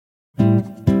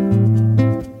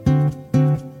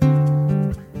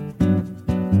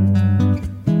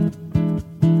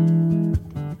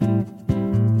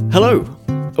Hello,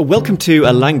 welcome to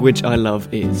A Language I Love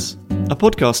Is, a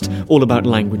podcast all about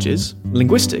languages,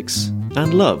 linguistics,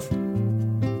 and love.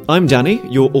 I'm Danny,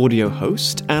 your audio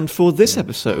host, and for this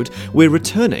episode, we're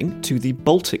returning to the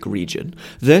Baltic region,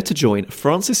 there to join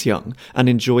Francis Young and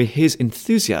enjoy his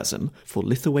enthusiasm for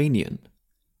Lithuanian.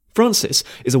 Francis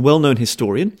is a well-known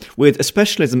historian with a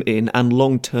specialism in and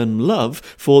long-term love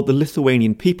for the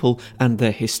Lithuanian people and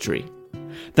their history.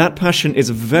 That passion is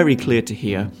very clear to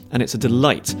hear, and it's a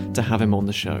delight to have him on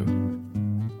the show.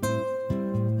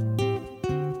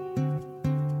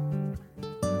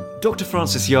 Dr.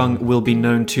 Francis Young will be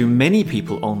known to many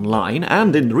people online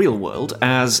and in the real world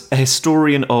as a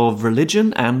historian of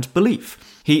religion and belief.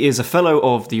 He is a fellow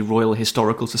of the Royal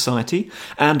Historical Society,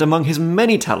 and among his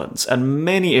many talents and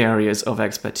many areas of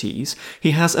expertise, he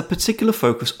has a particular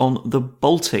focus on the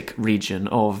Baltic region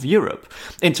of Europe,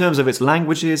 in terms of its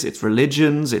languages, its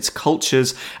religions, its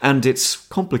cultures, and its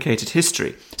complicated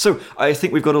history. So I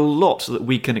think we've got a lot that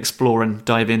we can explore and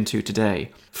dive into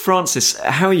today. Francis,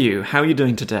 how are you? How are you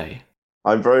doing today?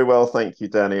 I'm very well, thank you,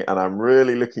 Danny, and I'm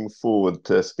really looking forward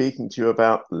to speaking to you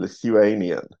about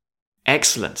Lithuanian.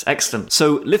 Excellent, excellent.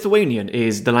 So Lithuanian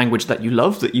is the language that you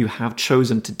love, that you have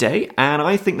chosen today, and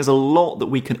I think there's a lot that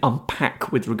we can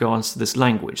unpack with regards to this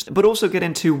language, but also get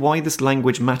into why this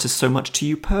language matters so much to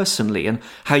you personally and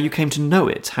how you came to know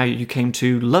it, how you came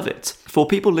to love it. For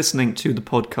people listening to the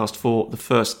podcast for the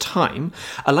first time,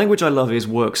 A Language I Love Is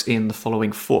works in the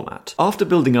following format. After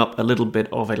building up a little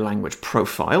bit of a language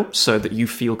profile so that you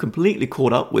feel completely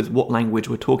caught up with what language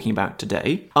we're talking about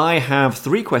today, I have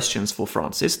 3 questions for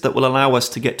Francis that will allow us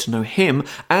to get to know him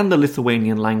and the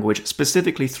Lithuanian language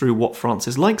specifically through what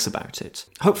Francis likes about it.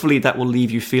 Hopefully that will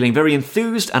leave you feeling very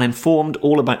enthused and informed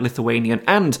all about Lithuanian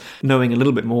and knowing a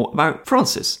little bit more about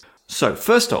Francis. So,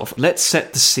 first off, let's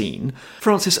set the scene.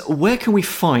 Francis, where can we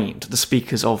find the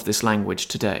speakers of this language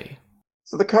today?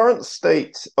 So the current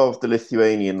state of the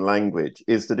Lithuanian language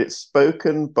is that it's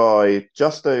spoken by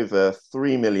just over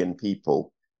 3 million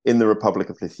people in the Republic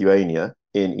of Lithuania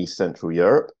in East Central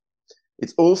Europe.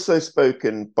 It's also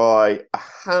spoken by a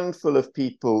handful of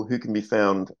people who can be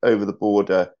found over the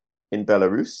border in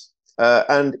Belarus.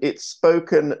 And it's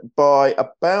spoken by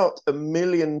about 1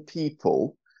 million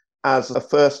people as a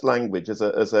first language, as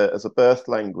a birth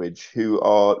language, who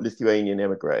are Lithuanian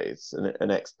emigres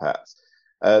and expats.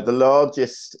 The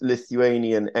largest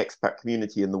Lithuanian expat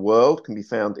community in the world can be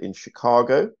found in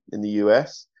Chicago in the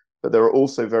US, but there are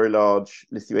also very large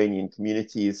Lithuanian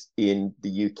communities in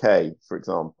the UK, for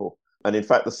example. And in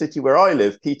fact, the city where I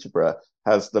live, Peterborough,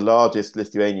 has the largest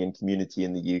Lithuanian community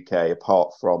in the UK,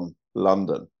 apart from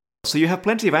London. So you have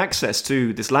plenty of access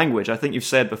to this language. I think you've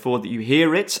said before that you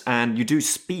hear it and you do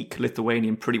speak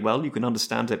Lithuanian pretty well. You can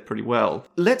understand it pretty well.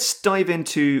 Let's dive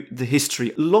into the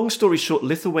history. Long story short,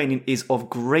 Lithuanian is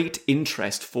of great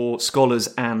interest for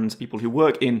scholars and people who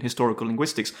work in historical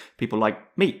linguistics, people like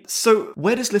me. So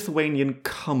where does Lithuanian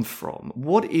come from?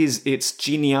 What is its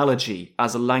genealogy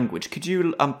as a language? Could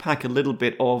you unpack a little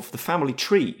bit of the family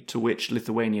tree to which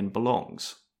Lithuanian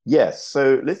belongs? Yes,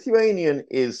 so Lithuanian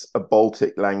is a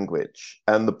Baltic language,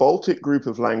 and the Baltic group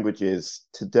of languages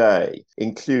today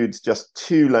includes just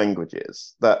 2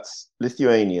 languages. That's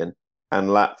Lithuanian and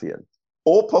Latvian,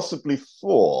 or possibly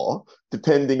 4,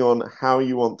 depending on how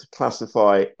you want to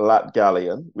classify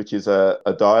Latgalian, which is a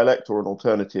dialect or an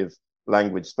alternative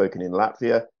language spoken in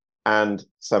Latvia, and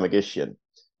Samogitian,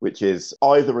 which is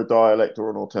either a dialect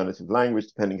or an alternative language,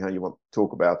 depending how you want to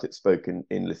talk about it, spoken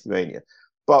in Lithuania.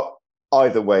 But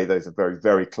either way, those are very,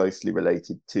 very closely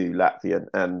related to Latvian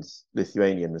and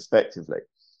Lithuanian, respectively.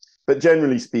 But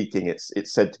generally speaking, it's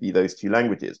said to be those 2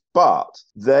 languages. But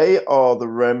they are the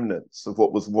remnants of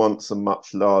what was once a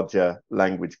much larger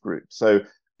language group. So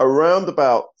around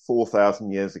about 4,000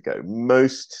 years ago,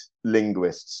 most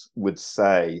linguists would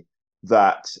say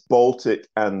that Baltic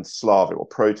and Slavic, or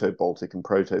Proto-Baltic and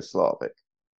Proto-Slavic,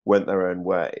 went their own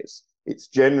ways. It's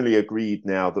generally agreed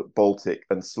now that Baltic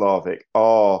and Slavic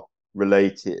are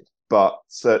related, but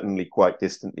certainly quite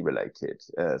distantly related.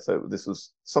 So this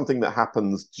was something that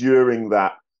happens during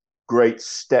that great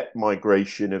steppe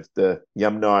migration of the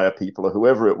Yamnaya people, or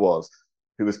whoever it was,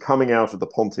 who was coming out of the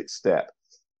Pontic steppe,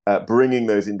 bringing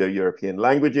those Indo-European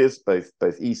languages, both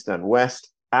East and West.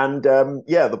 And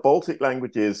the Baltic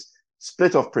languages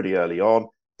split off pretty early on.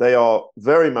 They are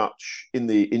very much in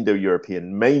the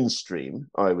Indo-European mainstream,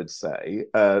 I would say.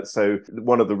 So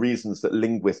one of the reasons that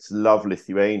linguists love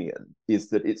Lithuanian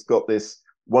is that it's got this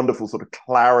wonderful sort of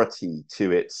clarity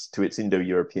to its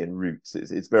Indo-European roots.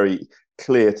 It's very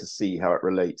clear to see how it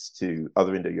relates to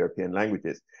other Indo-European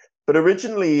languages. But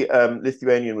originally,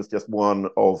 Lithuanian was just one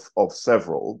of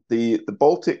several. The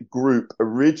Baltic group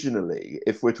originally,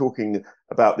 if we're talking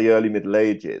about the early Middle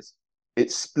Ages,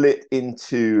 it split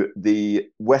into the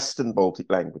Western Baltic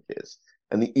languages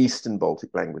and the Eastern Baltic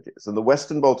languages. And the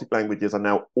Western Baltic languages are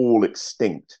now all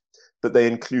extinct, but they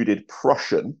included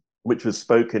Prussian, which was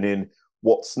spoken in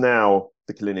what's now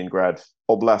the Kaliningrad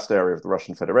Oblast area of the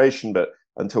Russian Federation, but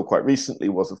until quite recently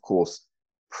was, of course,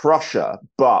 Prussia.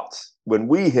 But when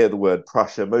we hear the word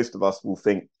Prussia, most of us will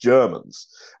think Germans.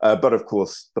 But of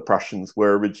course, the Prussians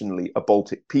were originally a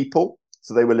Baltic people.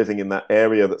 So they were living in that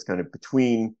area that's kind of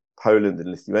between Poland and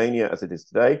Lithuania, as it is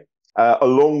today.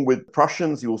 Along with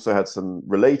Prussians, you also had some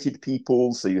related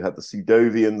peoples. So you had the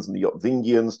Sudovians and the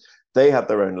Yotvingians. They had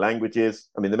their own languages.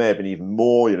 I mean, there may have been even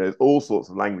more, all sorts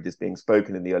of languages being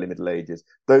spoken in the early Middle Ages.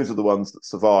 Those are the ones that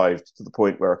survived to the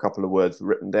point where a couple of words were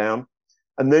written down.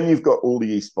 And then you've got all the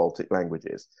East Baltic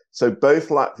languages. So both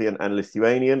Latvian and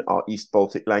Lithuanian are East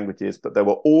Baltic languages, but there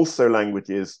were also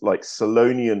languages like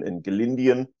Selonian and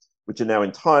Galindian, which are now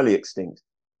entirely extinct.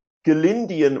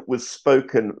 Galindian was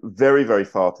spoken very, very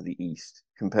far to the east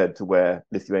compared to where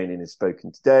Lithuanian is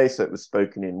spoken today. So it was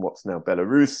spoken in what's now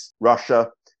Belarus,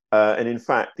 Russia. And in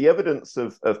fact, the evidence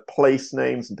of place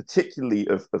names, and particularly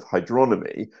of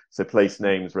hydronymy, so place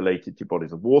names related to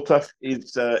bodies of water,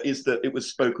 is that it was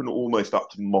spoken almost up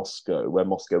to Moscow, where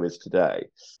Moscow is today.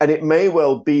 And it may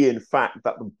well be, in fact,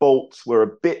 that the Balts were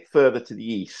a bit further to the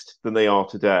east than they are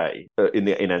today in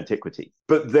antiquity,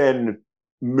 but then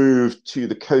moved to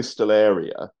the coastal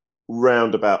area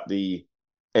round about the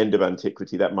end of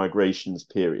antiquity, that migrations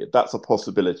period. That's a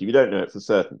possibility. We don't know it for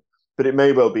certain. But it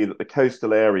may well be that the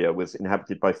coastal area was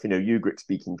inhabited by Finno-Ugric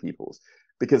speaking peoples,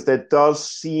 because there does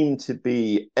seem to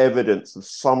be evidence of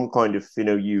some kind of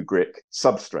Finno-Ugric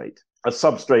substrate. A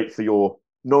substrate, for your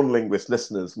non-linguist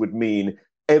listeners, would mean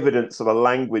evidence of a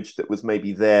language that was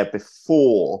maybe there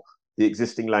before the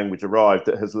existing language arrived,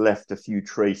 that has left a few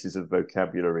traces of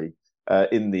vocabulary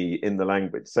in the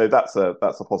language. So that's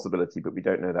a possibility, but we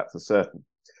don't know that for certain.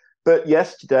 But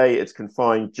yes, today it's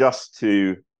confined just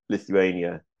to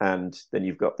Lithuania, and then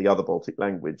you've got the other Baltic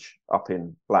language up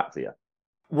in Latvia.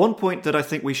 One point that I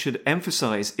think we should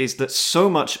emphasize is that so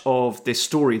much of this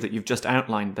story that you've just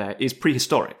outlined there is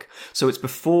prehistoric. So it's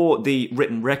before the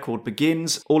written record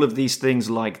begins. All of these things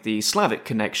like the Slavic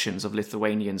connections of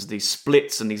Lithuanians, these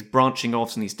splits and these branching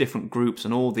offs and these different groups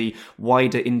and all the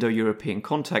wider Indo-European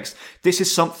context, this is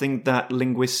something that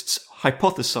linguists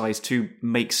hypothesize to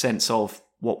make sense of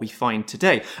what we find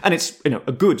today. And it's,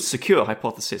 a good, secure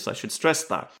hypothesis, I should stress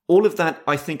that. All of that,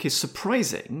 I think, is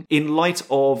surprising in light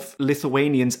of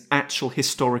Lithuanian's actual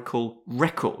historical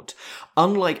record.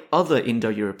 Unlike other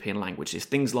Indo-European languages,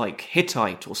 things like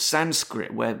Hittite or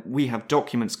Sanskrit, where we have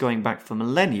documents going back for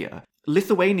millennia,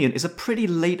 Lithuanian is a pretty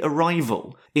late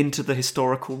arrival into the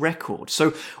historical record.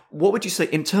 So what would you say,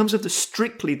 in terms of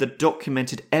strictly the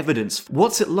documented evidence,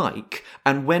 what's it like,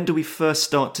 and when do we first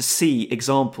start to see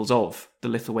examples of the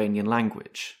Lithuanian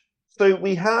language? So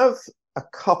we have a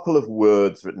couple of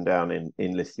words written down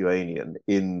in Lithuanian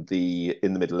in the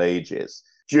Middle Ages.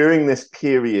 During this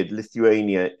period,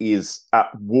 Lithuania is at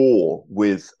war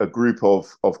with a group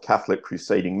of Catholic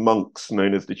crusading monks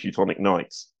known as the Teutonic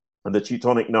Knights. And the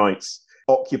Teutonic Knights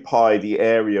occupy the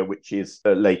area which is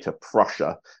later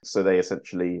Prussia. So they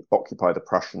essentially occupy the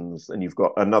Prussians. And you've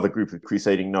got another group of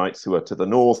crusading knights who are to the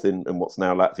north in what's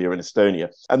now Latvia and Estonia.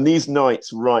 And these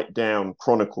knights write down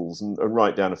chronicles and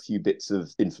write down a few bits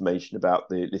of information about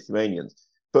the Lithuanians,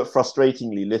 but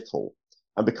frustratingly little.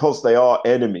 And because they are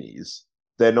enemies,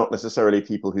 they're not necessarily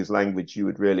people whose language you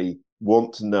would really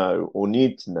want to know or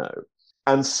need to know.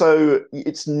 And so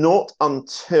it's not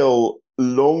until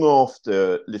long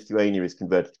after Lithuania is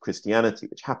converted to Christianity,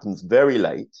 which happens very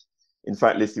late. In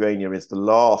fact, Lithuania is the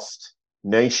last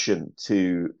nation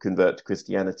to convert to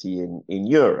Christianity in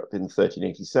Europe in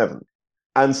 1387.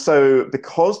 And so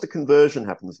because the conversion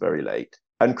happens very late,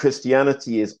 and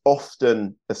Christianity is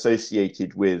often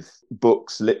associated with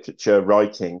books, literature,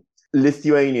 writing,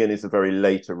 Lithuanian is a very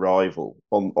late arrival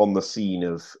on the scene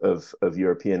of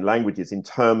European languages in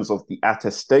terms of the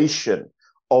attestation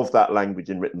of that language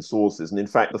in written sources. And in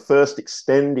fact, the first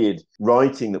extended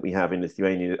writing that we have in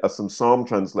Lithuanian are some psalm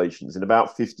translations in about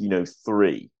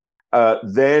 1503.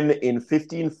 Then in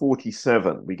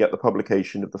 1547, we get the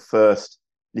publication of the first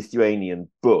Lithuanian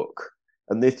book.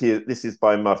 And this is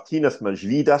by Martynas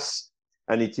Mažvydas,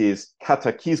 and it is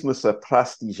Katekismusa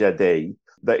prasti žodžiai,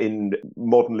 that in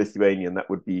modern Lithuanian, that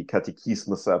would be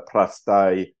Katekismusa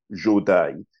prastai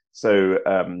žodžiai. So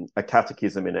a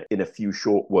catechism in a few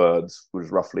short words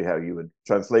was roughly how you would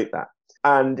translate that.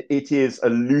 and it is a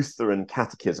Lutheran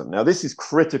catechism. Now, this is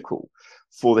critical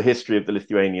for the history of the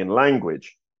Lithuanian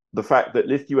language. The fact that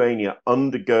Lithuania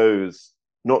undergoes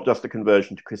not just a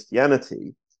conversion to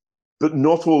Christianity, but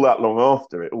not all that long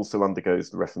after, it also undergoes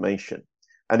the Reformation.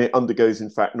 And it undergoes, in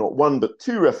fact, not one, but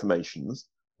two Reformations.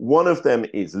 One of them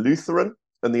is Lutheran,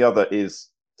 and the other is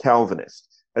Calvinist.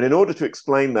 And in order to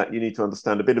explain that, you need to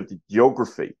understand a bit of the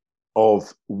geography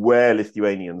of where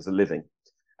Lithuanians are living.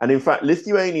 And in fact,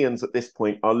 Lithuanians at this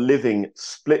point are living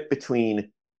split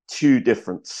between two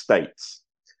different states.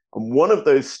 And one of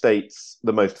those states,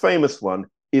 the most famous one,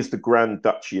 is the Grand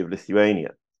Duchy of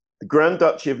Lithuania. The Grand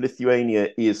Duchy of Lithuania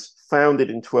is founded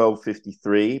in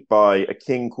 1253 by a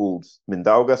king called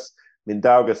Mindaugas.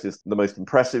 Mindaugas is the most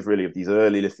impressive, really, of these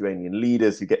early Lithuanian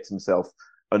leaders who gets himself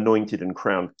anointed and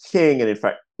crowned king, and in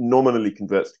fact nominally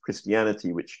converts to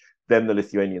Christianity, which then the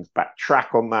Lithuanians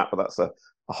backtrack on that, but that's a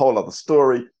whole other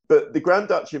story. But the Grand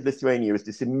Duchy of Lithuania is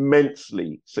this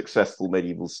immensely successful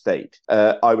medieval state.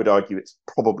 I would argue it's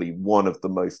probably one of the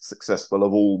most successful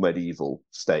of all medieval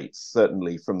states,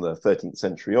 certainly from the 13th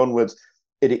century onwards.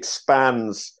 It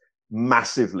expands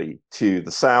massively to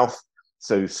the south.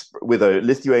 So with a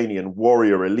Lithuanian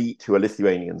warrior elite who are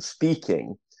Lithuanian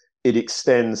speaking, it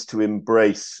extends to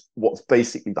embrace what's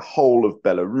basically the whole of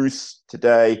Belarus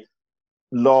today,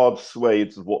 large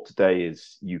swathes of what today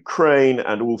is Ukraine,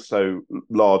 and also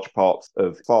large parts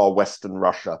of far western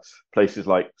Russia, places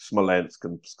like Smolensk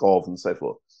and Pskov and so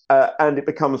forth. And it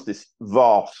becomes this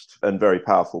vast and very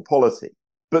powerful polity.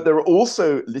 But there are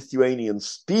also Lithuanian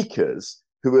speakers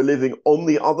who are living on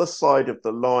the other side of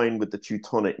the line with the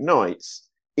Teutonic Knights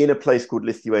in a place called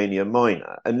Lithuania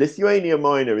Minor. And Lithuania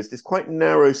Minor is this quite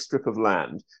narrow strip of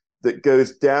land that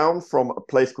goes down from a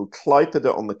place called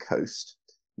Klaipėda on the coast,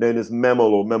 known as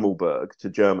Memel or Memmelberg to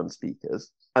German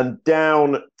speakers, and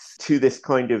down to this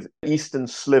kind of eastern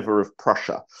sliver of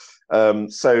Prussia.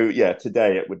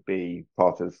 Today it would be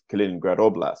part of Kaliningrad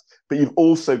Oblast. But you've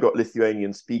also got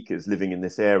Lithuanian speakers living in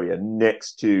this area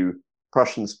next to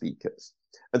Prussian speakers.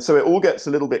 And so it all gets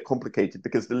a little bit complicated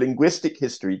because the linguistic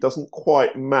history doesn't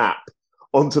quite map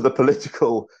onto the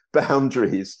political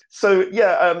boundaries. So,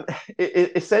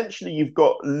 essentially you've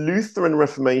got Lutheran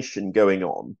Reformation going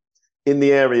on in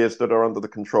the areas that are under the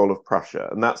control of Prussia.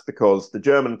 And that's because the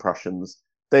German Prussians,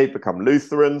 they've become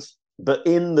Lutherans. But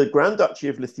in the Grand Duchy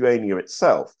of Lithuania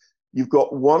itself, you've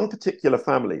got one particular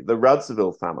family, the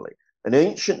Radziwill family, an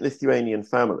ancient Lithuanian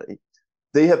family.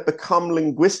 They have become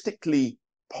linguistically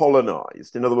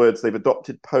Polonized. In other words, they've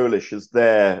adopted Polish as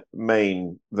their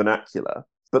main vernacular,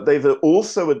 but they've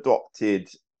also adopted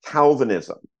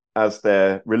Calvinism as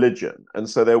their religion. And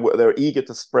so they're eager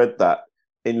to spread that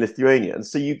in Lithuania. And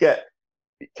so you get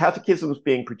catechisms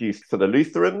being produced for the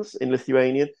Lutherans in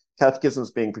Lithuania,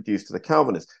 catechisms being produced to the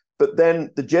Calvinists. But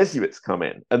then the Jesuits come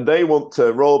in and they want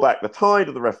to roll back the tide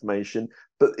of the Reformation.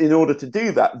 But in order to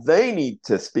do that, they need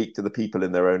to speak to the people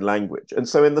in their own language. And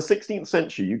so in the 16th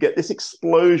century, you get this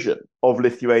explosion of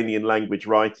Lithuanian language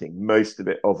writing, most of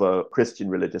it of a Christian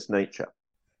religious nature.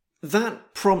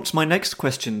 That prompts my next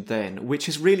question then, which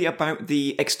is really about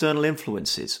the external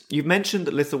influences. You've mentioned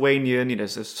that Lithuanian,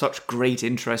 there's such great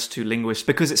interest to linguists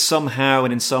because it's somehow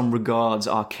and in some regards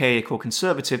archaic or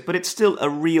conservative, but it's still a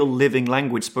real living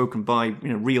language spoken by,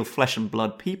 real flesh and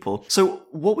blood people. So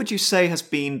what would you say has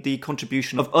been the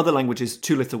contribution of other languages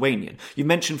to Lithuanian? You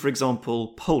mentioned, for example,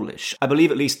 Polish. I believe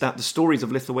at least that the stories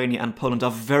of Lithuania and Poland are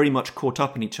very much caught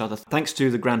up in each other, thanks to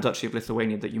the Grand Duchy of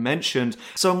Lithuania that you mentioned.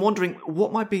 So I'm wondering,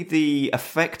 what might be the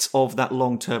effects of that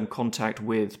long-term contact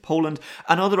with Poland,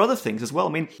 and are there other things as well? I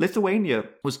mean, Lithuania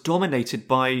was dominated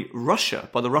by Russia,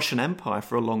 by the Russian Empire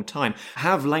for a long time.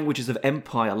 Have languages of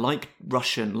empire like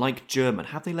Russian, like German,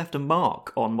 have they left a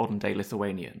mark on modern-day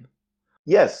Lithuanian?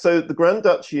 Yes, so the Grand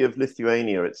Duchy of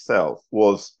Lithuania itself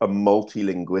was a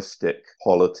multilinguistic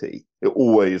polity. It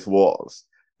always was.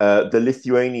 The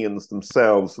Lithuanians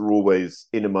themselves were always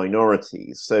in a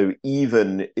minority. So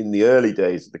even in the early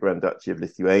days of the Grand Duchy of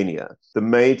Lithuania, the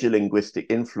major linguistic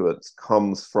influence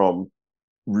comes from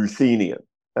Ruthenian,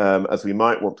 as we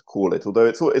might want to call it, although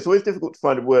it's always difficult to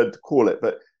find a word to call it,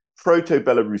 but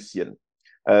Proto-Belarusian.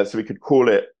 So we could call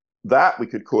it that, we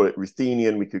could call it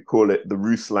Ruthenian, we could call it the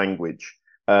Rus language,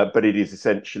 but it is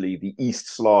essentially the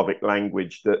East Slavic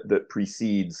language that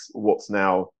precedes what's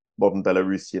now modern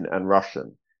Belarusian and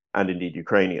Russian, and indeed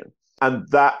Ukrainian. And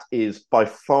that is by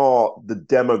far the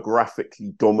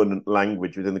demographically dominant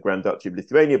language within the Grand Duchy of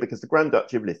Lithuania, because the Grand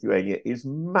Duchy of Lithuania is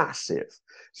massive.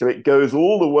 So it goes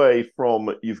all the way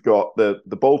from, you've got the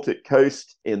Baltic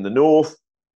coast in the north,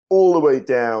 all the way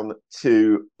down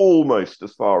to almost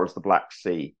as far as the Black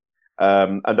Sea.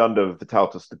 And under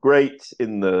Vytautas the Great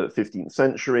in the 15th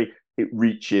century, it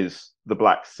reaches the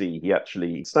Black Sea. He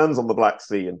actually stands on the Black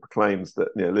Sea and proclaims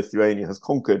that Lithuania has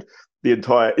conquered the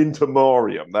entire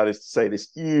intermarium, that is to say,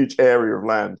 this huge area of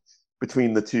land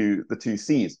between the two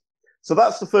seas. So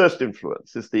that's the first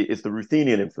influence, is the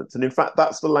Ruthenian influence. And in fact,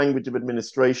 that's the language of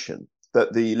administration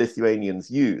that the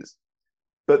Lithuanians use.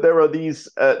 But there are these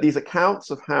accounts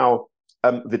of how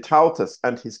Vytautas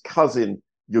and his cousin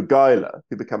Jogaila,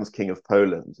 who becomes king of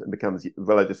Poland and becomes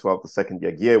Władysław II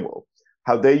Jagiełło,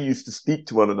 how they used to speak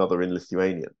to one another in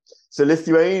Lithuanian. So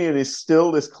Lithuanian is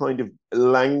still this kind of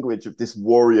language of this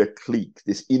warrior clique,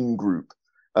 this in-group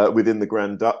within the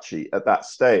Grand Duchy at that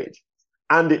stage.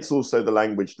 And it's also the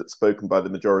language that's spoken by the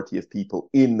majority of people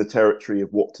in the territory of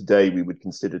what today we would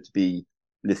consider to be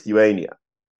Lithuania.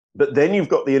 But then you've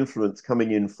got the influence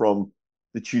coming in from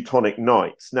the Teutonic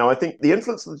Knights. Now, I think the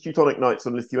influence of the Teutonic Knights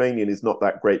on Lithuanian is not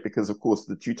that great because, of course,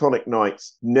 the Teutonic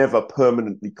Knights never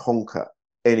permanently conquer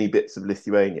any bits of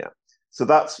Lithuania. So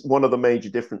that's one of the major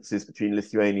differences between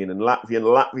Lithuanian and Latvian.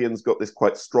 Latvian's got this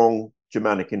quite strong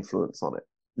Germanic influence on it.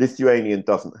 Lithuanian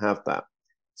doesn't have that.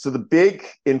 So the big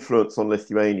influence on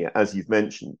Lithuania, as you've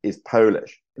mentioned, is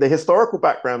Polish. The historical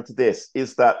background to this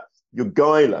is that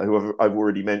Jogaila, who I've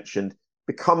already mentioned,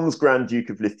 becomes Grand Duke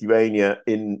of Lithuania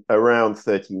in around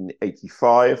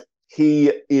 1385.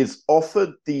 He is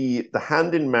offered the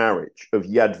hand in marriage of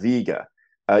Jadwiga.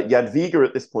 Jadwiga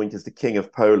at this point is the king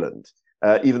of Poland.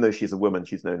 Even though she's a woman,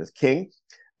 she's known as king.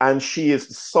 And she is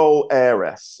the sole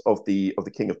heiress of the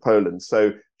king of Poland.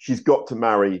 So she's got to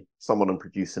marry someone and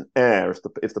produce an heir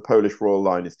if the Polish royal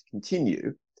line is to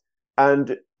continue.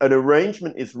 And an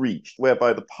arrangement is reached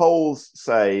whereby the Poles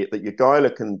say that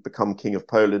Jogaila can become king of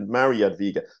Poland, marry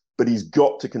Jadwiga, but he's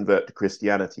got to convert to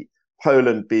Christianity.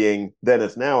 Poland being then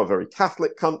as now a very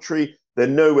Catholic country, there's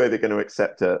no way they're going to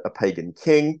accept a pagan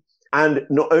king. And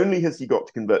not only has he got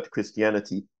to convert to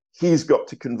Christianity, he's got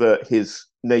to convert his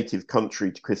native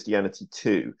country to Christianity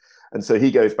too. And so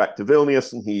he goes back to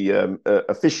Vilnius and he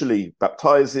officially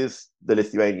baptizes the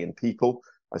Lithuanian people.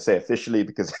 I say officially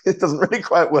because it doesn't really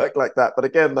quite work like that. But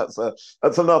again, that's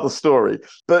another story.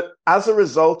 But as a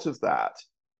result of that,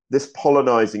 this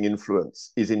Polonizing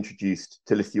influence is introduced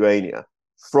to Lithuania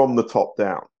from the top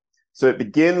down. So it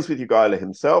begins with Jogaila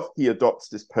himself. He adopts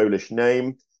this Polish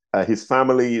name. His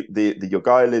family, the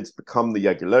Jogailids, become the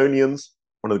Jagiellonians,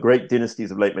 one of the great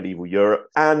dynasties of late medieval Europe.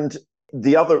 And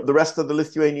the rest of the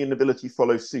Lithuanian nobility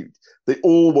follow suit. They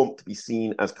all want to be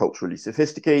seen as culturally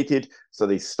sophisticated. So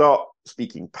they start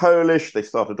speaking Polish. They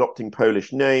start adopting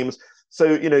Polish names.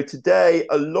 So, today,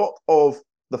 a lot of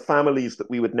the families that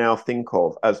we would now think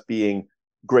of as being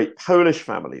great Polish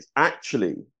families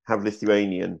actually have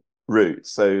Lithuanian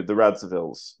roots. So the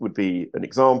Radzivills would be an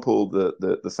example,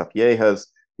 the Sapiehas,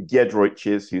 the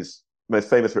Giedroyches, whose most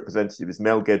famous representative is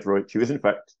Mel Giedroyć, who is in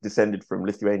fact descended from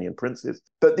Lithuanian princes.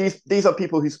 But these are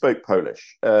people who spoke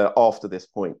Polish after this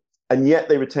point, and yet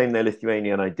they retain their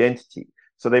Lithuanian identity.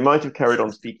 So they might have carried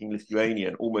on speaking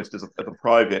Lithuanian almost as a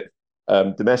private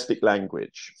domestic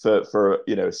language for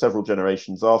several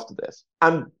generations after this.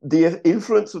 And the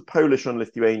influence of Polish on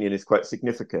Lithuanian is quite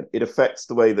significant. It affects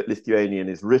the way that Lithuanian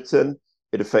is written.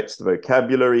 It affects the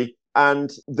vocabulary.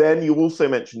 And then you also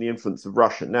mentioned the influence of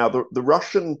Russian. Now, the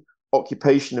Russian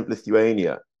occupation of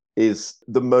Lithuania is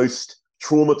the most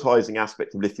traumatizing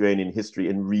aspect of Lithuanian history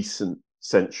in recent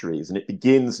centuries, and it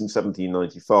begins in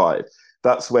 1795.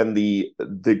 That's when the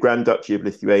Grand Duchy of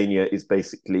Lithuania is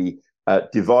basically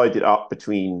divided up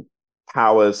between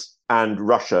powers, and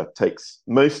Russia takes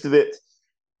most of it,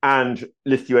 and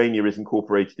Lithuania is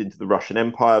incorporated into the Russian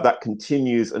Empire. That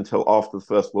continues until after the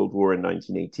First World War in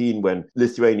 1918, when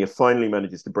Lithuania finally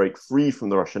manages to break free from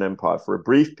the Russian Empire for a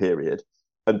brief period,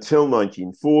 until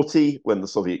 1940, when the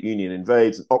Soviet Union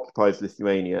invades and occupies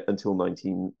Lithuania until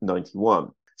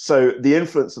 1991. So the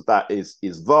influence of that is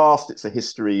vast. It's a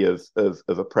history of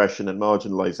oppression and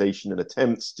marginalization and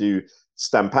attempts to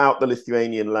stamp out the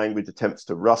Lithuanian language, attempts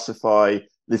to Russify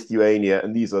Lithuania.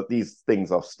 And these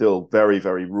things are still very,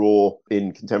 very raw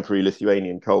in contemporary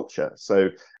Lithuanian culture. So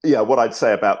yeah, what I'd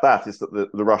say about that is that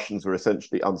the Russians were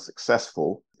essentially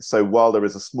unsuccessful. So while there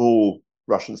is a small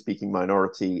Russian-speaking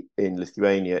minority in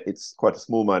Lithuania, it's quite a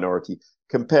small minority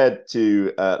compared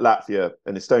to Latvia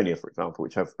and Estonia, for example,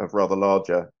 which have rather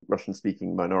larger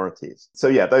Russian-speaking minorities. So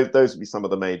yeah, those would be some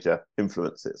of the major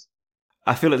influences.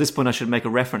 I feel at this point I should make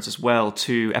a reference as well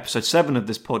to episode 7 of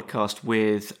this podcast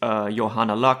with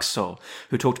Johanna Laakso,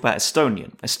 who talked about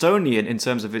Estonian. Estonian, in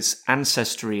terms of its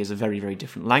ancestry, is a very, very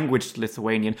different language to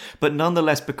Lithuanian, but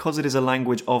nonetheless, because it is a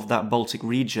language of that Baltic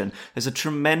region, there's a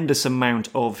tremendous amount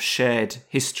of shared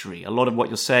history. A lot of what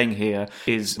you're saying here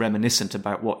is reminiscent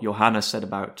about what Johanna said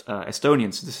about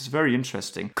Estonian, so this is very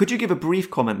interesting. Could you give a brief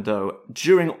comment, though,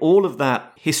 during all of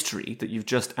that history that you've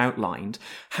just outlined,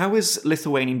 how is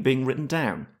Lithuanian being written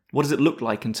down? What does it look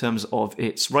like in terms of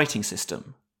its writing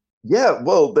system? Yeah,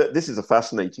 well, this is a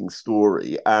fascinating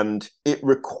story, and it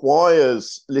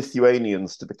requires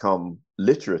Lithuanians to become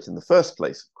literate in the first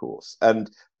place, of course. And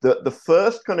the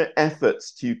first kind of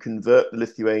efforts to convert the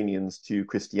Lithuanians to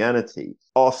Christianity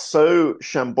are so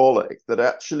shambolic that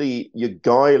actually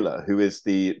Jogaila, who is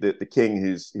the king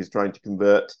who's trying to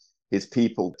convert his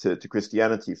people to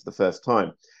Christianity for the first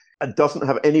time, and doesn't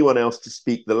have anyone else to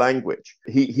speak the language.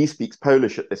 He speaks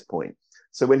Polish at this point.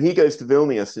 So when he goes to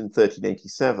Vilnius in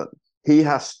 1387, he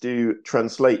has to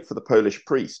translate for the Polish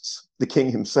priests. The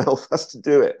king himself has to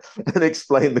do it and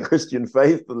explain the Christian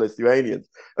faith to the Lithuanians.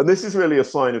 And this is really a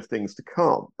sign of things to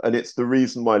come. And it's the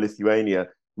reason why Lithuania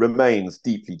remains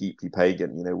deeply, deeply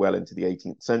pagan, well into the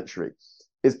 18th century,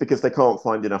 is because they can't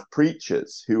find enough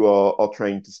preachers who are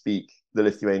trained to speak the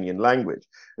Lithuanian language.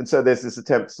 And so there's this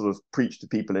attempt to sort of preach to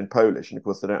people in Polish, and of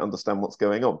course they don't understand what's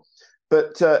going on.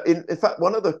 But in fact,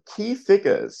 one of the key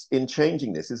figures in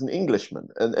changing this is an Englishman,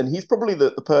 and he's probably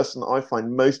the person I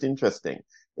find most interesting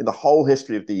in the whole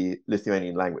history of the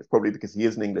Lithuanian language, probably because he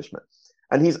is an Englishman.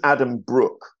 And he's Adam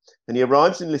Brooke, and he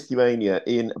arrives in Lithuania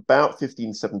in about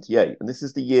 1578, and this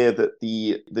is the year that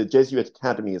the Jesuit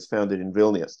Academy is founded in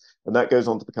Vilnius, and that goes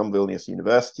on to become Vilnius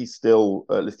University, still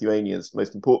Lithuania's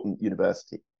most important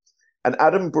university. And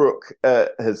Adam Brooke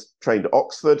has trained at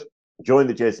Oxford, joined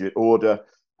the Jesuit order,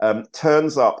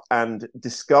 turns up and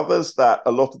discovers that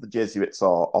a lot of the Jesuits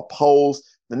are Poles.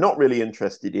 They're not really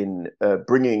interested in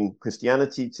bringing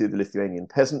Christianity to the Lithuanian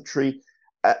peasantry.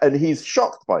 And he's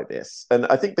shocked by this. And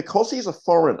I think because he's a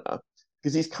foreigner,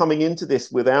 because he's coming into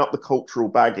this without the cultural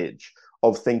baggage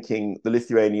of thinking the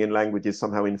Lithuanian language is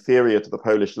somehow inferior to the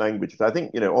Polish language, which I think,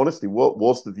 honestly, what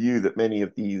was the view that many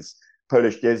of these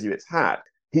Polish Jesuits had.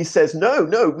 He says, no,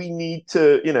 we need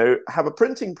to, have a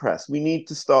printing press. We need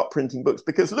to start printing books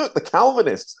because look, the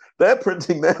Calvinists, they're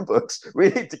printing their books. We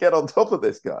need to get on top of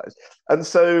this, guys. And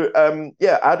so,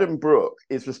 Adam Brooke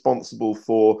is responsible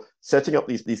for setting up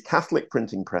these Catholic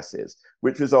printing presses,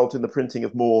 which result in the printing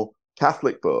of more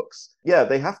Catholic books. Yeah,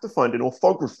 they have to find an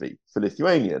orthography for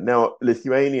Lithuanian. Now,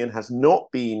 Lithuanian has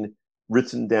not been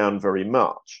written down very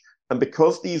much. And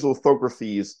because these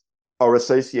orthographies are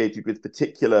associated with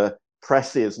particular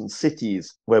presses and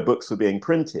cities where books were being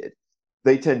printed,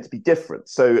 they tend to be different.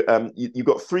 So you've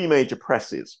got three major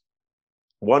presses.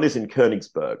 One is in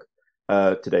Königsberg,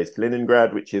 today's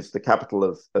Kaliningrad, which is the capital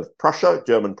of Prussia,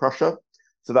 German Prussia.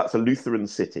 So that's a Lutheran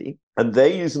city. And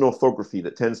they use an orthography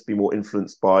that tends to be more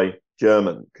influenced by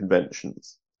German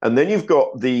conventions. And then you've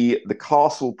got the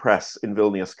Castle Press in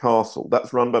Vilnius Castle.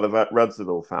 That's run by the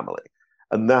Radziwill family.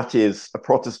 And that is a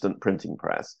Protestant printing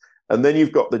press. And then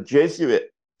you've got the Jesuit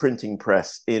printing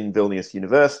press in Vilnius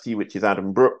University, which is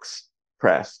Adam Brooke's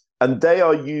press. And they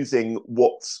are using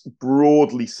what's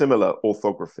broadly similar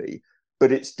orthography,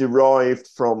 but it's derived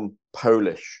from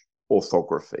Polish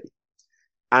orthography.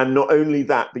 And not only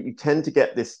that, but you tend to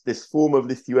get this form of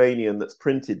Lithuanian that's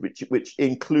printed, which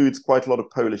includes quite a lot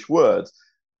of Polish words,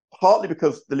 partly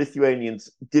because the Lithuanians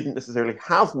didn't necessarily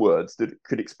have words that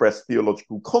could express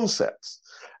theological concepts.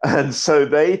 And so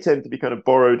they tend to be kind of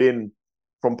borrowed in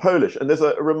from Polish. And there's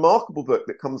a remarkable book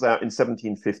that comes out in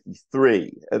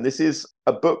 1753. And this is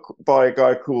a book by a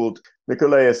guy called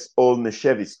Nikolaus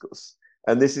Olnyszewiskus.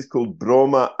 And this is called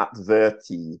Broma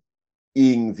Adverti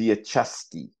in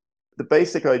Wieczasti. The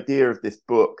basic idea of this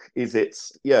book is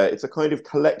it's a kind of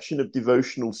collection of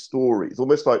devotional stories,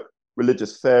 almost like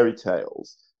religious fairy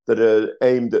tales that are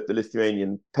aimed at the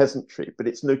Lithuanian peasantry. But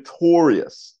it's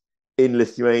notorious in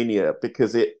Lithuania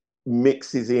because it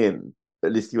mixes in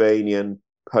Lithuanian,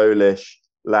 Polish,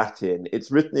 Latin.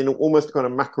 It's written in almost kind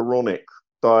of macaronic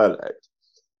dialect.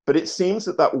 But it seems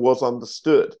that was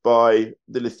understood by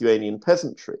the Lithuanian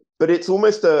peasantry. But it's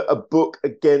almost a book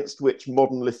against which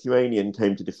modern Lithuanian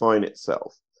came to define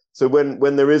itself. So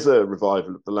when there is a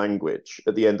revival of the language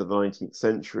at the end of the 19th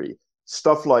century,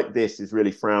 stuff like this is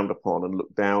really frowned upon and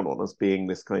looked down on as being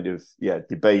this kind of,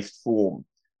 debased form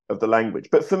of the language.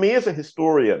 But for me as a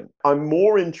historian, I'm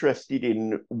more interested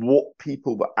in what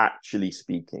people were actually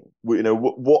speaking.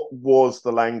 What was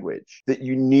the language that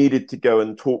you needed to go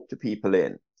and talk to people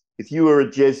in? If you were a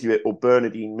Jesuit or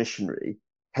Bernardine missionary,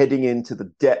 heading into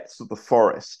the depths of the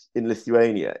forest in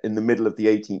Lithuania in the middle of the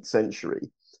 18th century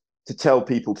to tell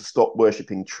people to stop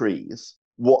worshipping trees,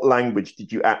 what language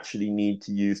did you actually need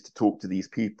to use to talk to these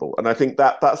people? And I think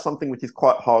that's something which is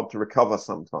quite hard to recover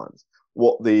sometimes,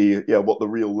 what the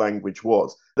real language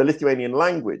was. The Lithuanian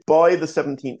language, by the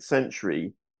 17th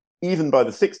century, even by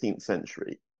the 16th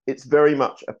century, it's very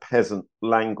much a peasant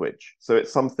language. So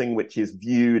it's something which is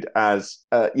viewed as,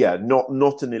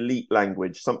 not an elite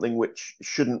language, something which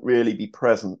shouldn't really be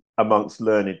present amongst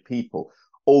learned people.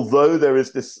 Although there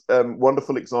is this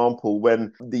wonderful example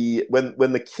when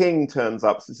the king turns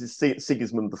up, this is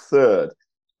Sigismund III,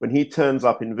 when he turns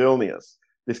up in Vilnius,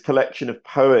 this collection of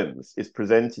poems is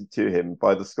presented to him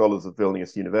by the scholars of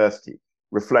Vilnius University,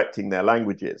 reflecting their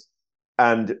languages.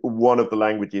 And one of the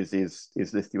languages is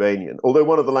Lithuanian, although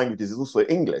one of the languages is also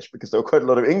English, because there were quite a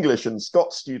lot of English and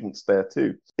Scots students there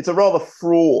too. It's a rather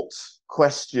fraught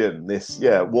question, this,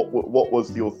 what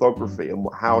was the orthography and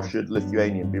how should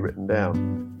Lithuanian be written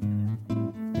down?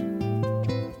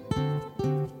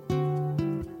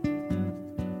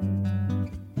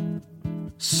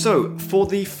 So, for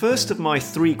the first of my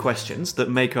 3 questions that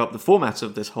make up the format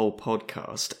of this whole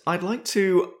podcast, I'd like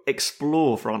to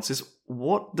explore, Francis,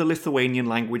 what the Lithuanian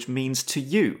language means to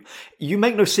you. You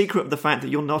make no secret of the fact that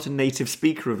you're not a native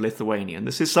speaker of Lithuanian.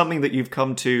 This is something that you've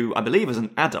come to, I believe, as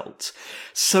an adult.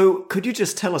 So, could you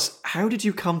just tell us, how did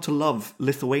you come to love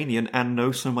Lithuanian and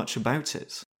know so much about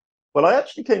it? Well, I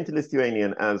actually came to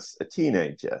Lithuanian as a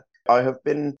teenager. I have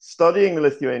been studying the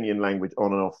Lithuanian language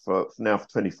on and off for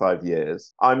 25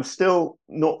 years. I'm still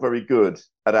not very good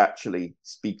at actually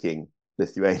speaking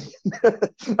Lithuanian.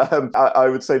 I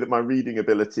would say that my reading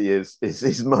ability is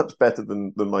much better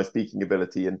than my speaking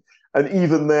ability, and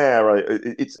even there,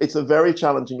 it's a very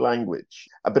challenging language.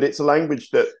 But it's a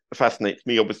language that fascinates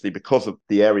me, obviously, because of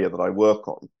the area that I work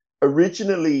on.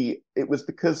 Originally, it was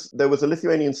because there was a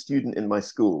Lithuanian student in my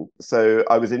school, so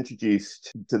I was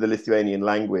introduced to the Lithuanian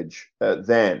language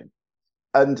then.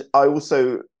 And I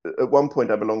also, at one point,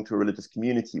 I belonged to a religious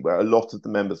community where a lot of the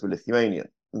members were Lithuanian.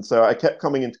 And so I kept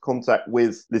coming into contact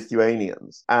with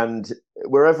Lithuanians. And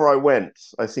wherever I went,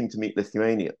 I seemed to meet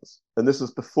Lithuanians. And this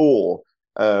was before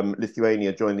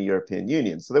Lithuania joined the European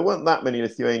Union. So there weren't that many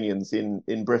Lithuanians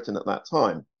in Britain at that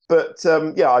time. But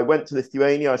I went to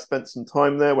Lithuania. I spent some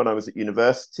time there when I was at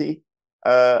university,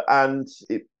 and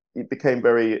it became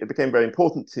very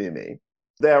important to me.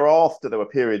 Thereafter, there were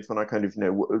periods when I kind of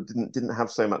didn't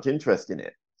have so much interest in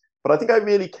it. But I think I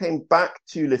really came back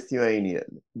to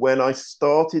Lithuanian when I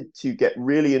started to get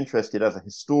really interested as a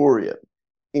historian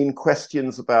in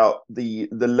questions about the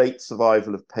late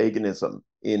survival of paganism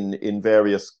in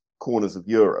various corners of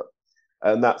Europe.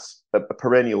 And that's a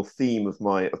perennial theme of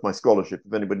my scholarship,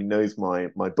 if anybody knows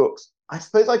my books. I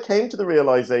suppose I came to the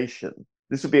realization,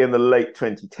 this would be in the late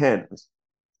 2010s,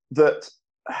 that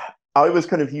I was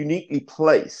kind of uniquely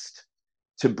placed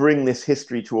to bring this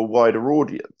history to a wider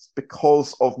audience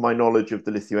because of my knowledge of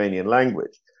the Lithuanian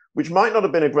language, which might not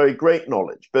have been a very great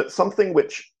knowledge, but something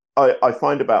which I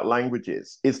find about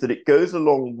languages is that it goes a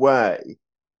long way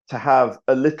to have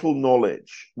a little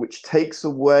knowledge which takes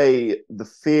away the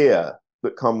fear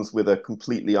that comes with a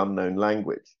completely unknown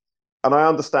language. And I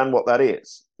understand what that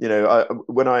is.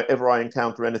 Whenever I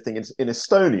encounter anything in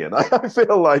Estonian, I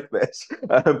feel like this.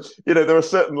 There are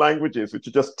certain languages which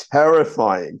are just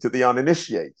terrifying to the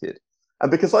uninitiated. And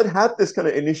because I'd had this kind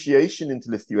of initiation into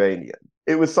Lithuanian,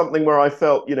 it was something where I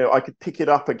felt, I could pick it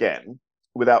up again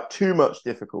without too much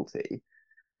difficulty.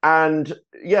 And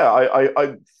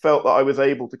I felt that I was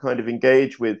able to kind of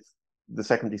engage with the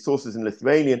secondary sources in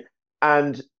Lithuanian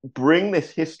and bring this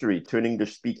history to an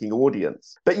English-speaking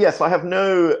audience. But yes, I have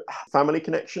no family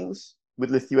connections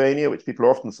with Lithuania, which people are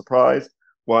often surprised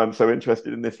why I'm so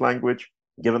interested in this language,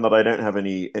 given that I don't have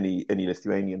any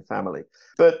Lithuanian family.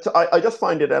 But I just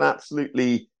find it an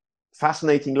absolutely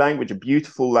fascinating language, a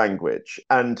beautiful language,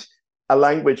 and a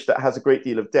language that has a great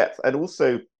deal of depth. And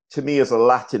also, to me as a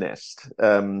Latinist,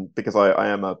 because I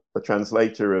am a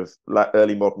translator of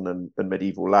early modern and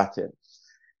medieval Latin,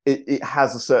 it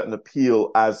has a certain appeal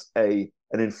as an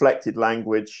inflected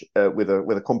language with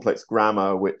a complex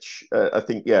grammar, which I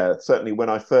think, certainly when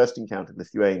I first encountered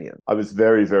Lithuanian, I was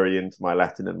very, very into my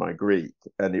Latin and my Greek.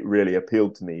 And it really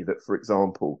appealed to me that, for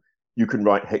example, you can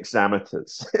write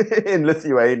hexameters in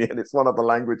Lithuanian. It's one of the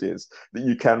languages that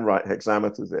you can write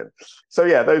hexameters in. So,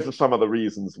 those are some of the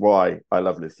reasons why I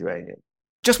love Lithuanian.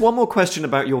 Just one more question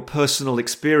about your personal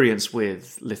experience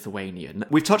with Lithuanian.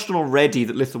 We've touched on already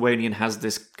that Lithuanian has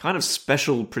this kind of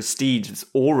special prestige, this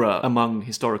aura among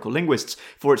historical linguists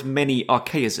for its many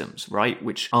archaisms, right?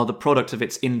 Which are the product of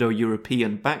its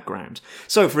Indo-European background.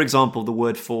 So, for example, the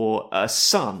word for a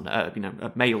son,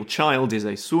 a male child is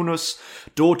a sunus,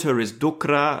 daughter is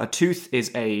dukra, a tooth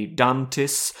is a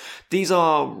dantis. These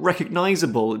are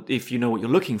recognizable if you know what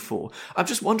you're looking for. I'm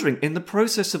just wondering, in the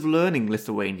process of learning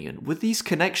Lithuanian, were these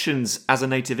connections as a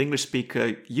native English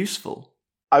speaker useful?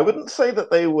 I wouldn't say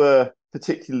that they were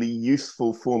particularly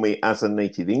useful for me as a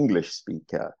native English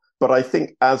speaker, but I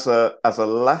think as a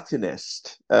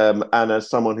Latinist and as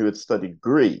someone who had studied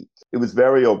Greek, it was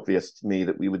very obvious to me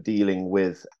that we were dealing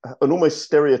with an almost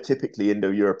stereotypically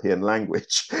Indo-European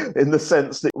language in the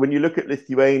sense that when you look at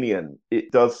Lithuanian,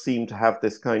 it does seem to have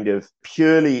this kind of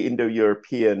purely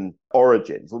Indo-European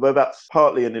origins, although that's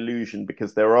partly an illusion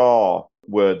because there are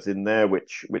words in there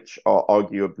which are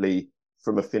arguably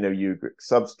from a Finno-Ugric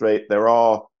substrate. There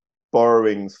are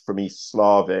borrowings from East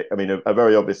Slavic. I mean, a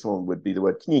very obvious one would be the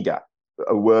word kniga,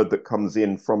 a word that comes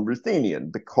in from Ruthenian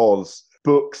because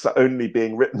books are only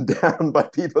being written down by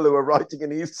people who are writing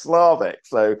in East Slavic.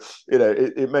 So,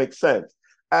 it makes sense.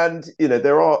 And,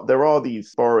 there are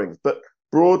these borrowings, but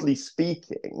broadly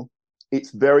speaking,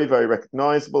 it's very, very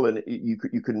recognizable. And you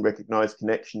can recognize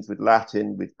connections with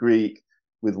Latin, with Greek,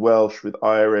 with Welsh, with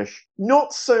Irish,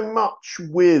 not so much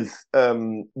with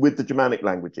the Germanic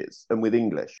languages and with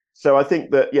English. So I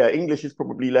think that, English is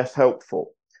probably less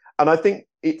helpful. And I think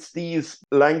it's these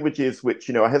languages which,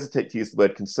 I hesitate to use the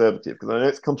word conservative because I know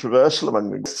it's controversial among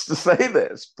linguists to say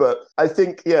this, but I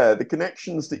think, the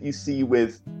connections that you see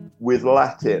with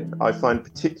Latin, I find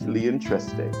particularly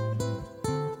interesting.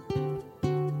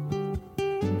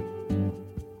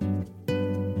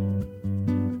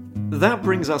 That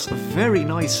brings us very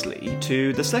nicely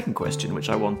to the second question which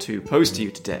I want to pose to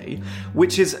you today,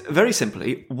 which is very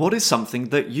simply, what is something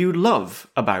that you love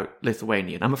about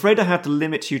Lithuanian? I'm afraid I have to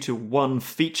limit you to one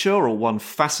feature or one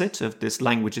facet of this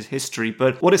language's history,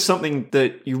 but what is something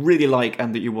that you really like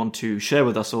and that you want to share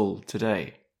with us all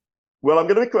today? Well, I'm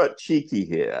going to be quite cheeky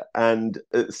here and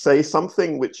say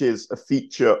something which is a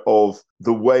feature of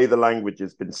the way the language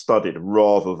has been studied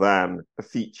rather than a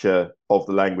feature of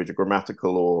the language, a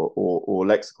grammatical or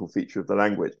lexical feature of the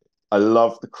language. I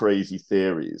love the crazy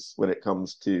theories when it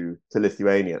comes to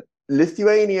Lithuanian.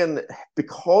 Lithuanian,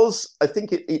 because I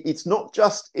think it's not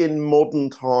just in modern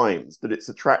times that it's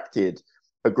attracted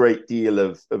a great deal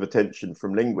of attention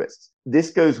from linguists. This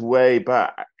goes way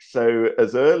back. So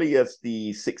as early as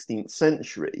the 16th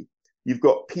century, you've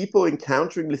got people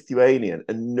encountering Lithuanian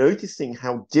and noticing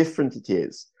how different it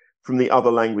is from the other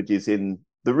languages in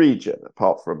the region,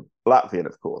 apart from Latvian,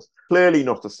 of course. Clearly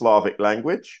not a Slavic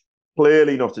language,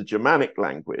 clearly not a Germanic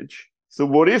language. So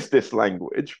what is this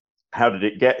language? How did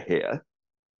it get here?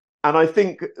 And I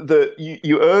think that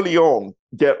you early on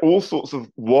get all sorts of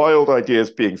wild ideas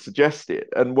being suggested.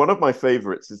 And one of my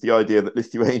favorites is the idea that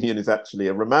Lithuanian is actually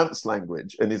a Romance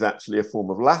language and is actually a form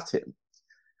of Latin.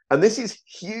 And this is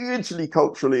hugely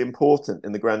culturally important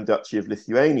in the Grand Duchy of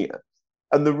Lithuania.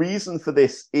 And the reason for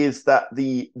this is that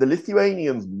the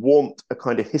Lithuanians want a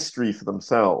kind of history for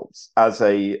themselves as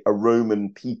a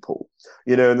Roman people.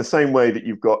 In the same way that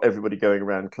you've got everybody going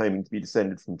around claiming to be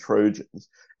descended from Trojans,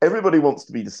 everybody wants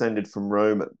to be descended from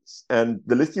Romans. And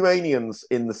the Lithuanians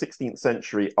in the 16th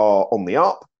century are on the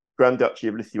up. Grand Duchy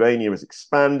of Lithuania is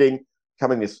expanding,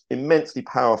 becoming this immensely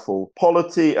powerful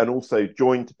polity and also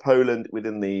joined to Poland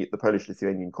within the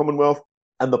Polish-Lithuanian Commonwealth.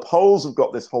 And the Poles have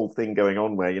got this whole thing going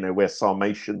on where, we're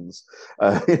Sarmatians,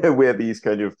 we're these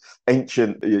kind of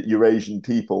ancient Eurasian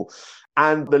people.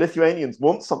 And the Lithuanians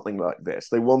want something like this.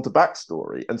 They want a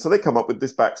backstory. And so they come up with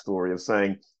this backstory of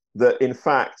saying that, in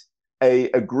fact, a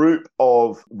group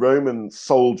of Roman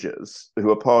soldiers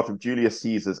who are part of Julius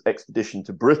Caesar's expedition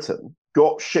to Britain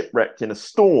got shipwrecked in a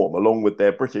storm along with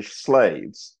their British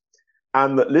slaves.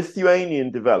 And that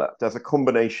Lithuanian developed as a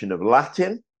combination of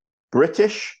Latin,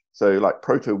 British, so like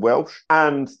Proto-Welsh,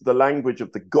 and the language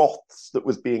of the Goths that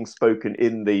was being spoken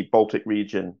in the Baltic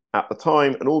region at the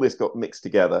time, and all this got mixed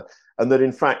together, and that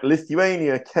in fact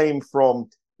Lithuania came from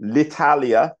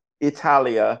Litalia,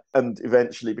 Italia, and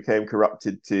eventually became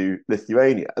corrupted to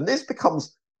Lithuania. And this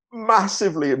becomes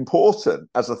massively important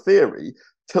as a theory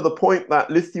to the point that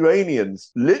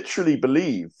Lithuanians literally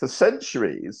believe for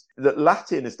centuries that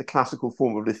Latin is the classical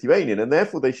form of Lithuanian, and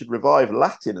therefore they should revive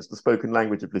Latin as the spoken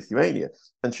language of Lithuania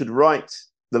and should write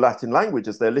the Latin language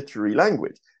as their literary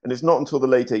language. And it's not until the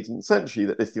late 18th century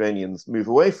that Lithuanians move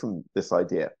away from this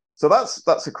idea. So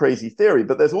that's a crazy theory,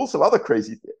 but there's also other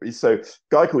crazy theories. So a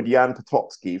guy called Jan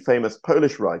Potocki, famous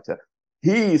Polish writer,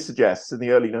 He suggests in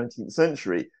the early 19th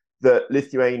century that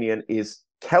Lithuanian is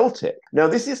Celtic. Now,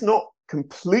 this is not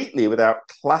completely without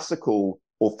classical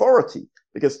authority,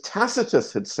 because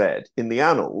Tacitus had said in the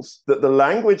Annals that the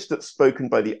language that's spoken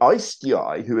by the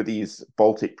Aestii, who are these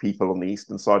Baltic people on the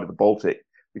eastern side of the Baltic,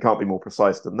 we can't be more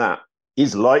precise than that,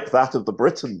 is like that of the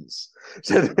Britons.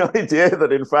 So the idea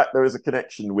that, in fact, there is a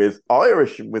connection with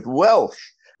Irish and with Welsh,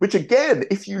 which, again,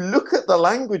 if you look at the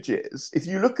languages, if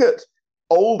you look at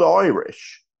Old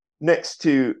Irish next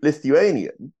to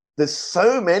Lithuanian, there's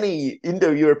so many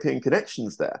Indo-European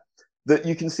connections there that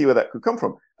you can see where that could come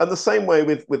from. And the same way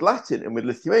with Latin and with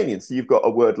Lithuanian. So you've got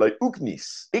a word like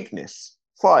ugnis, ignis,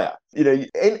 fire.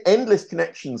 Endless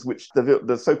connections which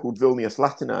the so-called Vilnius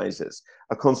Latinizers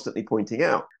are constantly pointing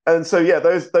out. And so, yeah,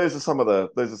 those are some of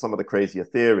the crazier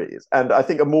theories. And I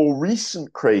think a more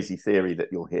recent crazy theory that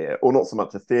you'll hear, or not so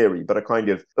much a theory, but a kind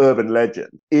of urban legend,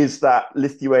 is that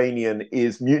Lithuanian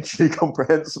is mutually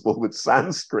comprehensible with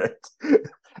Sanskrit.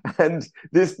 And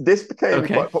this became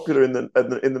quite popular in the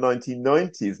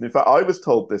 1990s. And in fact, I was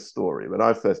told this story when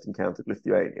I first encountered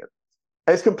Lithuanian.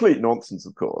 It's complete nonsense,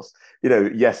 of course.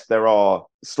 Yes, there are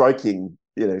striking,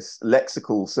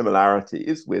 lexical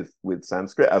similarities with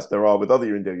Sanskrit, as there are with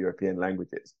other Indo-European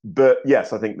languages. But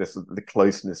yes, I think the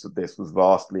closeness of this was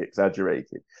vastly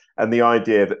exaggerated. And the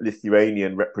idea that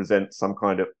Lithuanian represents some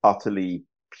kind of utterly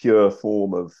pure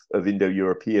form of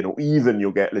Indo-European, or even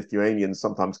you'll get Lithuanians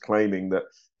sometimes claiming that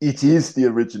it is the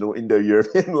original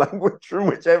Indo-European language from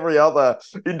which every other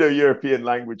Indo-European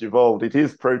language evolved. It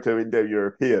is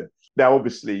Proto-Indo-European. Now,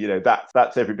 obviously,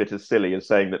 that's every bit as silly as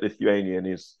saying that Lithuanian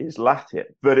is Latin.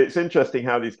 But it's interesting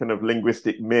how these kind of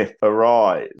linguistic myths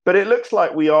arise. But it looks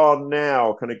like we are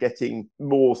now kind of getting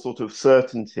more sort of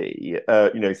certainty,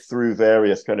 through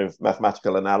various kind of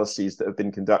mathematical analyses that have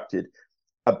been conducted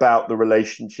about the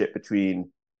relationship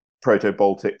between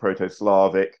Proto-Baltic,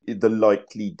 Proto-Slavic, the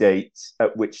likely date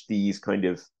at which these kind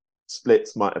of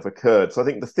splits might have occurred. So I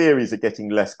think the theories are getting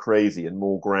less crazy and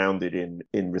more grounded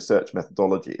in research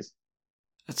methodologies.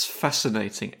 That's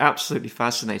fascinating, absolutely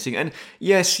fascinating. And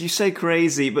yes, you say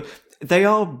crazy, but they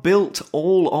are built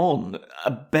all on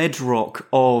a bedrock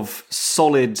of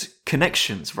solid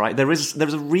connections, right? There's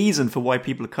a reason for why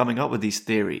people are coming up with these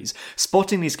theories.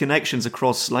 Spotting these connections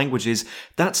across languages,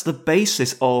 that's the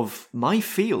basis of my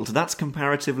field. That's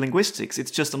comparative linguistics.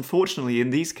 It's just, unfortunately,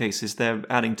 in these cases, they're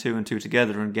adding 2 and 2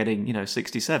 together and getting,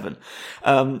 67.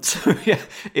 So yeah,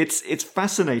 it's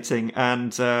fascinating.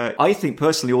 And I think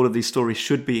personally, all of these stories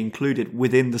should be included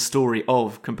within the story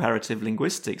of comparative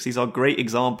linguistics. These are great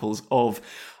examples of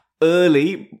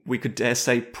early, we could dare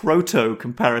say,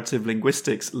 proto-comparative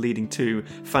linguistics leading to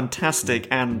fantastic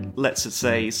and, let's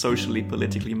say, socially,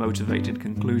 politically motivated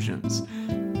conclusions.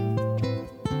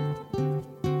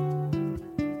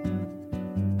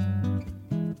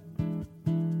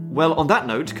 Well, on that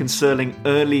note, concerning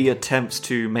early attempts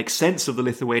to make sense of the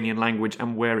Lithuanian language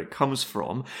and where it comes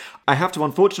from, I have to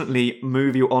unfortunately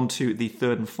move you on to the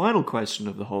third and final question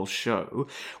of the whole show,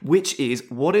 which is,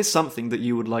 what is something that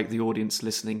you would like the audience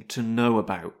listening to know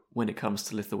about when it comes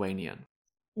to Lithuanian?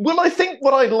 Well, I think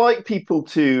what I'd like people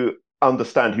to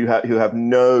understand who have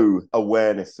no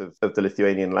awareness of the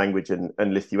Lithuanian language and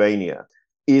Lithuania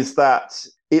is that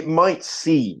it might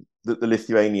seem that the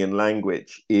Lithuanian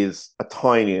language is a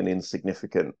tiny and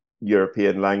insignificant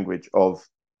European language of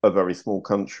a very small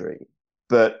country,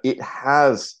 but it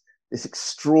has this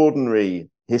extraordinary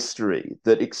history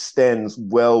that extends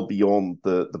well beyond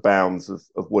the bounds of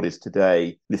what is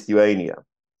today Lithuania.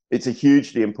 It's a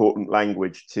hugely important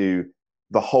language to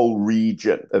the whole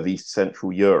region of East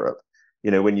Central Europe.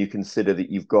 When you consider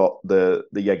that you've got the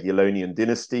Jagiellonian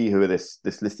dynasty, who are this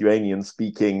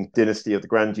Lithuanian-speaking dynasty of the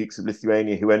Grand Dukes of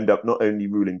Lithuania, who end up not only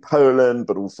ruling Poland,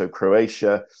 but also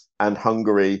Croatia and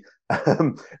Hungary,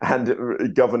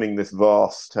 and governing this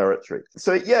vast territory.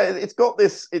 So yeah, it's got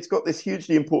this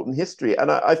hugely important history. And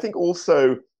I think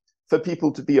also for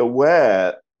people to be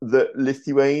aware that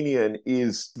Lithuanian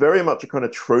is very much a kind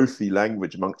of trophy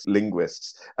language amongst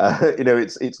linguists.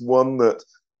 It's one that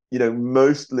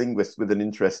most linguists with an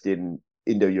interest in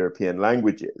Indo-European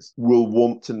languages will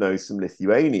want to know some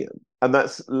Lithuanian. And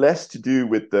that's less to do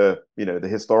with the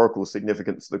historical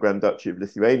significance of the Grand Duchy of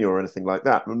Lithuania or anything like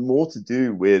that, but more to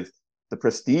do with the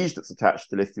prestige that's attached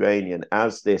to Lithuanian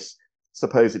as this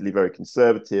supposedly very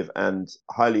conservative and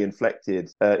highly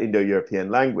inflected Indo-European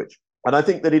language. And I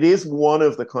think that it is one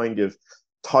of the kind of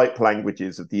type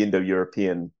languages of the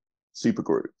Indo-European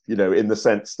supergroup, in the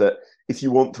sense that if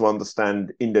you want to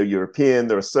understand Indo-European,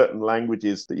 there are certain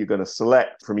languages that you're going to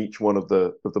select from each one of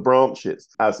the branches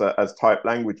as type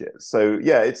languages. So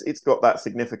yeah, it's got that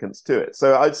significance to it.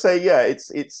 So I'd say, yeah,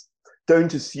 it's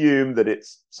don't assume that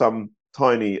it's some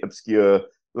tiny, obscure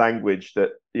language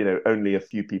that, only a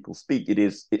few people speak.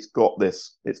 It's got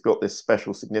this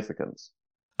special significance.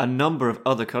 A number of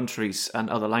other countries and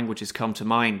other languages come to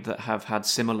mind that have had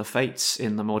similar fates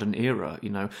in the modern era.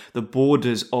 The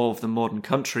borders of the modern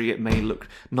country, it may look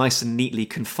nice and neatly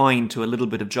confined to a little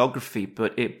bit of geography,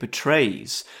 but it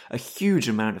betrays a huge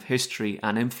amount of history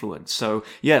and influence. So,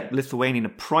 yeah, Lithuanian, a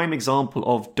prime example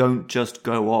of don't just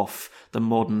go off the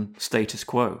modern status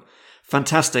quo.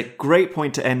 Fantastic. Great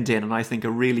point to end in, and I think a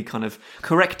really kind of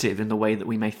corrective in the way that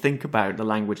we may think about the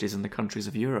languages in the countries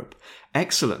of Europe.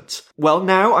 Excellent. Well,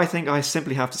 now I think I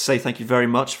simply have to say thank you very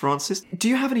much, Francis. Do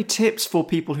you have any tips for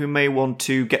people who may want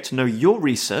to get to know your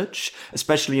research,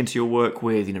 especially into your work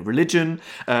with, religion,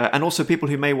 and also people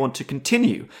who may want to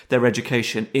continue their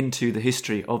education into the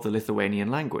history of the Lithuanian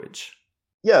language?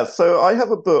 Yeah, so I have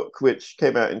a book which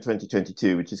came out in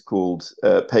 2022, which is called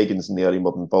Pagans in the Early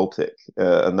Modern Baltic.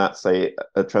 And that's a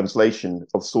translation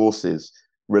of sources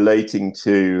relating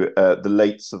to the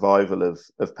late survival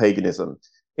of paganism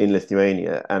in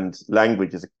Lithuania. And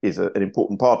language is an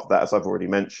important part of that, as I've already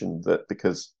mentioned, that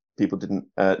because people didn't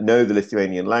know the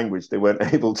Lithuanian language, they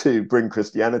weren't able to bring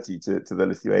Christianity to the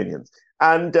Lithuanians.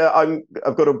 And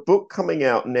I've got a book coming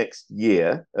out next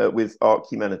year with Arc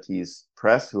Humanities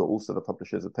Press, who are also the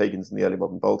publishers of Pagans in the Early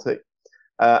Modern Baltic.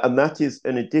 And that is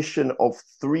an edition of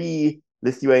 3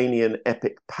 Lithuanian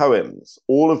epic poems,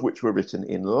 all of which were written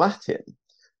in Latin,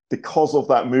 because of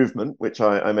that movement, which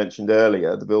I mentioned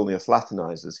earlier, the Vilnius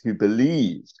Latinizers, who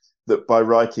believed that by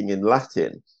writing in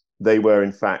Latin, they were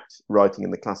in fact writing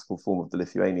in the classical form of the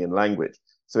Lithuanian language.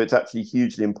 So it's actually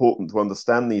hugely important to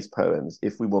understand these poems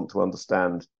if we want to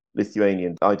understand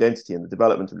Lithuanian identity and the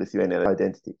development of Lithuanian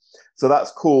identity. So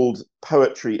that's called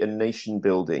Poetry and Nation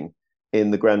Building in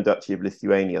the Grand Duchy of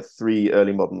Lithuania, 3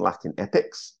 early modern Latin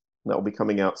epics. That will be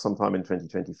coming out sometime in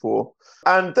 2024.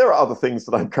 And there are other things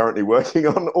that I'm currently working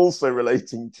on, also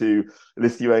relating to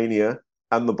Lithuania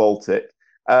and the Baltic.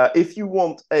 If you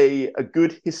want a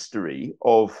good history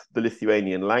of the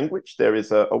Lithuanian language, there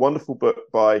is a wonderful book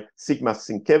by Sigmas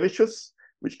Sinkevičius,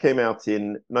 which came out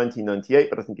in 1998,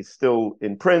 but I think is still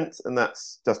in print, and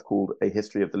that's just called A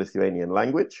History of the Lithuanian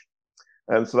Language.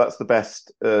 So that's the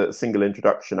best single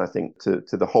introduction, I think, to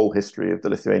the whole history of the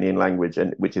Lithuanian language,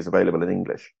 and which is available in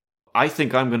English. I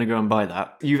think I'm going to go and buy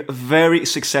that. You've very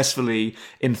successfully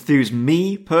enthused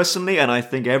me personally, and I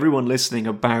think everyone listening,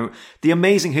 about the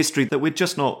amazing history that we're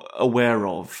just not aware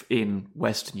of in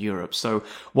Western Europe. So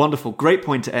wonderful. Great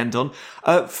point to end on.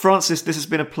 Francis, this has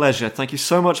been a pleasure. Thank you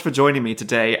so much for joining me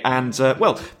today. And,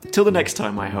 till the next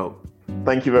time, I hope.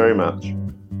 Thank you very much.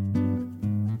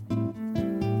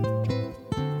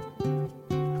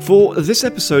 For this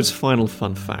episode's final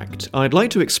fun fact, I'd like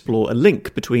to explore a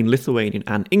link between Lithuanian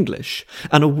and English,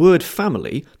 and a word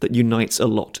family that unites a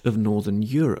lot of Northern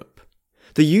Europe.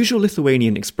 The usual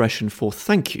Lithuanian expression for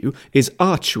thank you is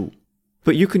ačiū,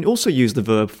 but you can also use the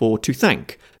verb for to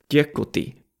thank,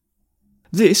 dėkoti.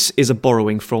 This is a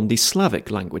borrowing from the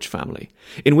Slavic language family,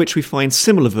 in which we find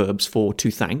similar verbs for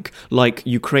to thank, like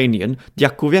Ukrainian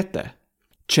dziękujecie,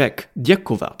 Czech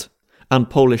dziękować, and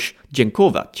Polish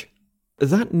dziękować.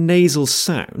 That nasal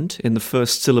sound in the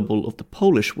first syllable of the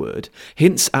Polish word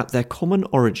hints at their common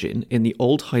origin in the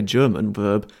Old High German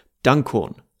verb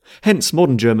dankon, hence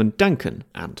modern German danken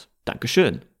and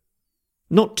dankeschön.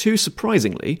 Not too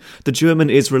surprisingly, the German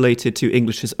is related to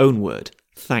English's own word,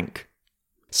 thank.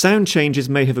 Sound changes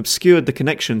may have obscured the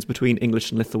connections between English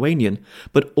and Lithuanian,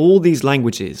 but all these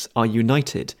languages are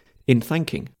united in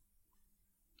thanking.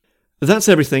 That's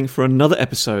everything for another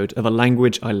episode of A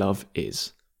Language I Love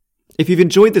Is. If you've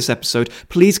enjoyed this episode,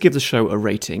 please give the show a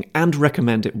rating and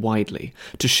recommend it widely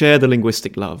to share the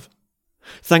linguistic love.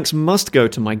 Thanks must go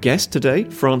to my guest today,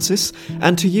 Francis,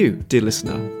 and to you, dear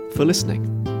listener, for listening.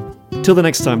 Till the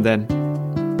next time then,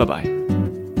 bye-bye.